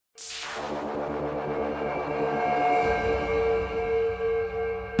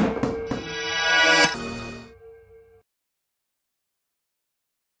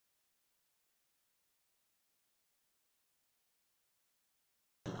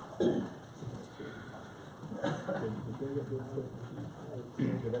Thank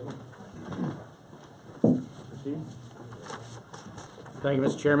you,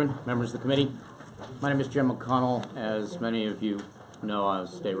 Mr. Chairman, members of the committee. My name is Jim McConnell. As many of you know, I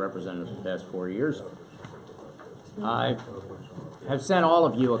was state representative for the past 4 years. I have sent all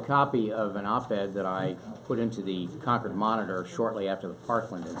of you a copy of an op-ed that I put into the Concord Monitor shortly after the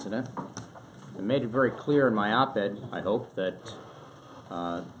Parkland incident. I made it very clear in my op-ed, I hope, that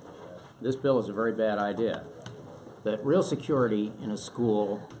this bill is a very bad idea. That real security in a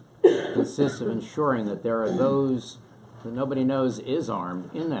school consists of ensuring that there are those that nobody knows is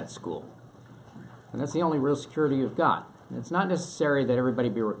armed in that school. And that's the only real security you've got. And it's not necessary that everybody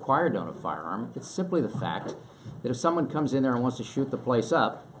be required to own a firearm. It's simply the fact that if someone comes in there and wants to shoot the place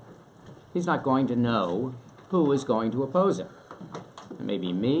up, he's not going to know who is going to oppose him. It may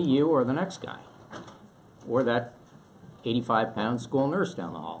be me, you, or the next guy. Or that 85-pound school nurse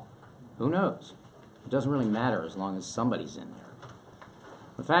down the hall. Who knows? It doesn't really matter as long as somebody's in there.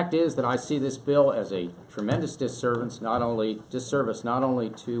 The fact is that I see this bill as a tremendous disservice not only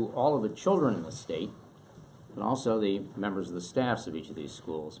to all of the children in the state, but also the members of the staffs of each of these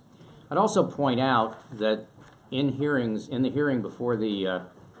schools. I'd also point out that in the hearing before the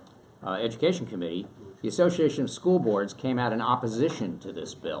Education Committee, the Association of School Boards came out in opposition to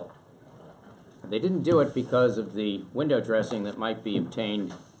this bill. They didn't do it because of the window dressing that might be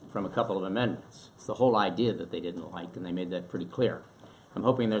obtained from a couple of amendments. It's the whole idea that they didn't like, and they made that pretty clear. I'm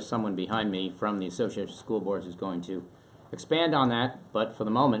hoping there's someone behind me from the Association of School Boards who's going to expand on that, but for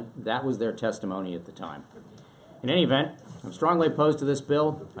the moment, that was their testimony at the time. In any event, I'm strongly opposed to this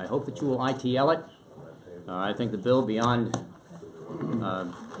bill. I hope that you will ITL it. I think the bill, beyond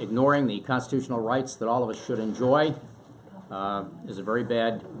ignoring the constitutional rights that all of us should enjoy, is a very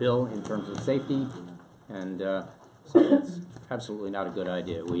bad bill in terms of safety, and so it's absolutely not a good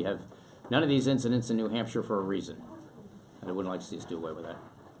idea. We have none of these incidents in New Hampshire for a reason, and I wouldn't like to see us do away with that.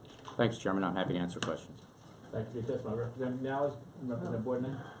 Thanks, Chairman. I'm happy to answer questions. Thank you for your testimony. Representative Nally, Representative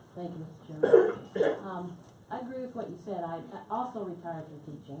Boardman. Thank you, Mr. Chairman. I agree with what you said. I also retired from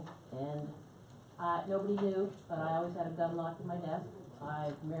teaching, and nobody knew, but I always had a gun locked in my desk.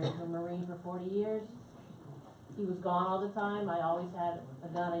 I married a Marine for 40 years. He was gone all the time. I always had a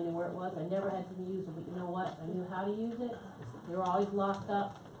gun. I knew where it was. I never had to use it, but you know what? I knew how to use it. They were always locked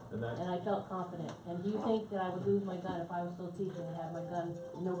up, and I felt confident. And do you think that I would lose my gun if I was still teaching and had my gun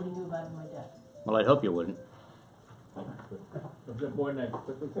and nobody knew about it in my desk? Well, I'd hope you wouldn't. Representative Boardman.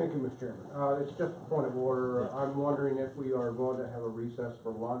 Thank you, Mr. Chairman. It's just a point of order. I'm wondering if we are going to have a recess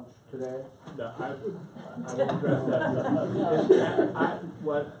for lunch today. No, I won't address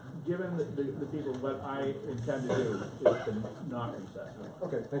that. Given the people, what I intend to do is to not recess.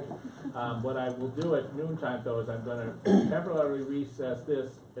 Okay, thank you. What I will do at noontime, though, is I'm going to temporarily recess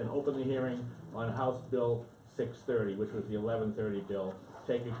this and open the hearing on House Bill 630, which was the 1130 bill.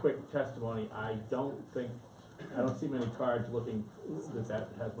 Take a quick testimony. I don't see many cards looking that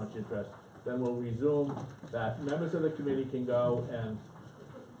has much interest. Then we'll resume that. Members of the committee can go, and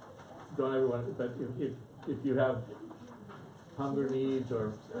don't everyone, but if you have hunger needs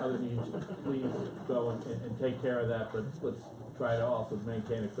or other needs, please go and take care of that, but let's try to also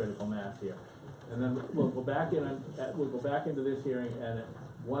maintain a critical mass here. And then we'll go back into this hearing, and at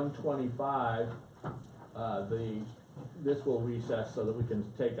 1:25, this will recess so that we can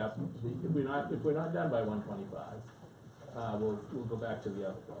take up. If we're not done by 1:25, we'll go back to the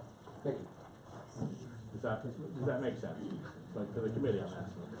other bill. Thank you. Does that make sense? Like to the committee on that.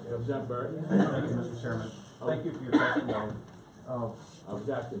 Representative Burke. Thank you, Mr. Chairman. Thank you for your testimony. I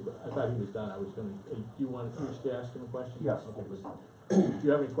thought he was done. I was going to. Do you want to ask him a question? Yes. Okay. Do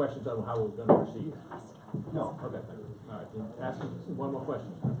you have any questions on how we're going to proceed? No. Okay. All right. Then ask him one more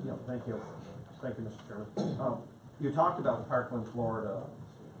question. Yeah, thank you. Thank you, Mr. Chairman. You talked about the Parkland, Florida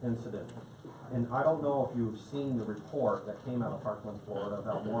incident, and I don't know if you've seen the report that came out of Parkland, Florida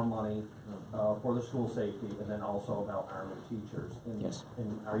about more money for the school safety, and then also about arming teachers. And, yes.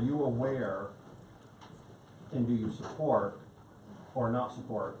 And are you aware, and do you support or not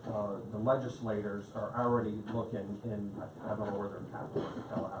support, the legislators are already looking in, I don't know where they're in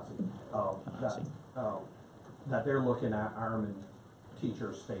Tallahassee, that they're looking at arming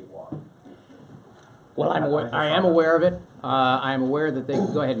teachers statewide? Well, I am aware of it. I am aware that they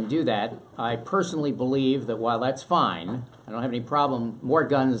can go ahead and do that. I personally believe that while that's fine, I don't have any problem. More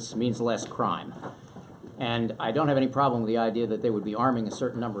guns means less crime. And I don't have any problem with the idea that they would be arming a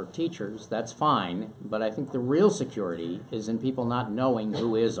certain number of teachers. That's fine. But I think the real security is in people not knowing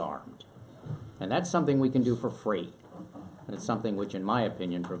who is armed. And that's something we can do for free. And it's something which, in my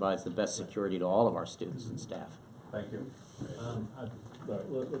opinion, provides the best security to all of our students and staff. Thank you. All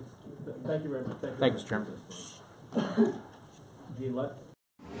right, thank you very much. Thank you, Mr. Chairman. Gene Lutz?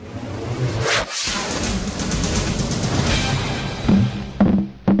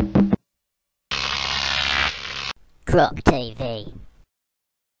 Croc TV.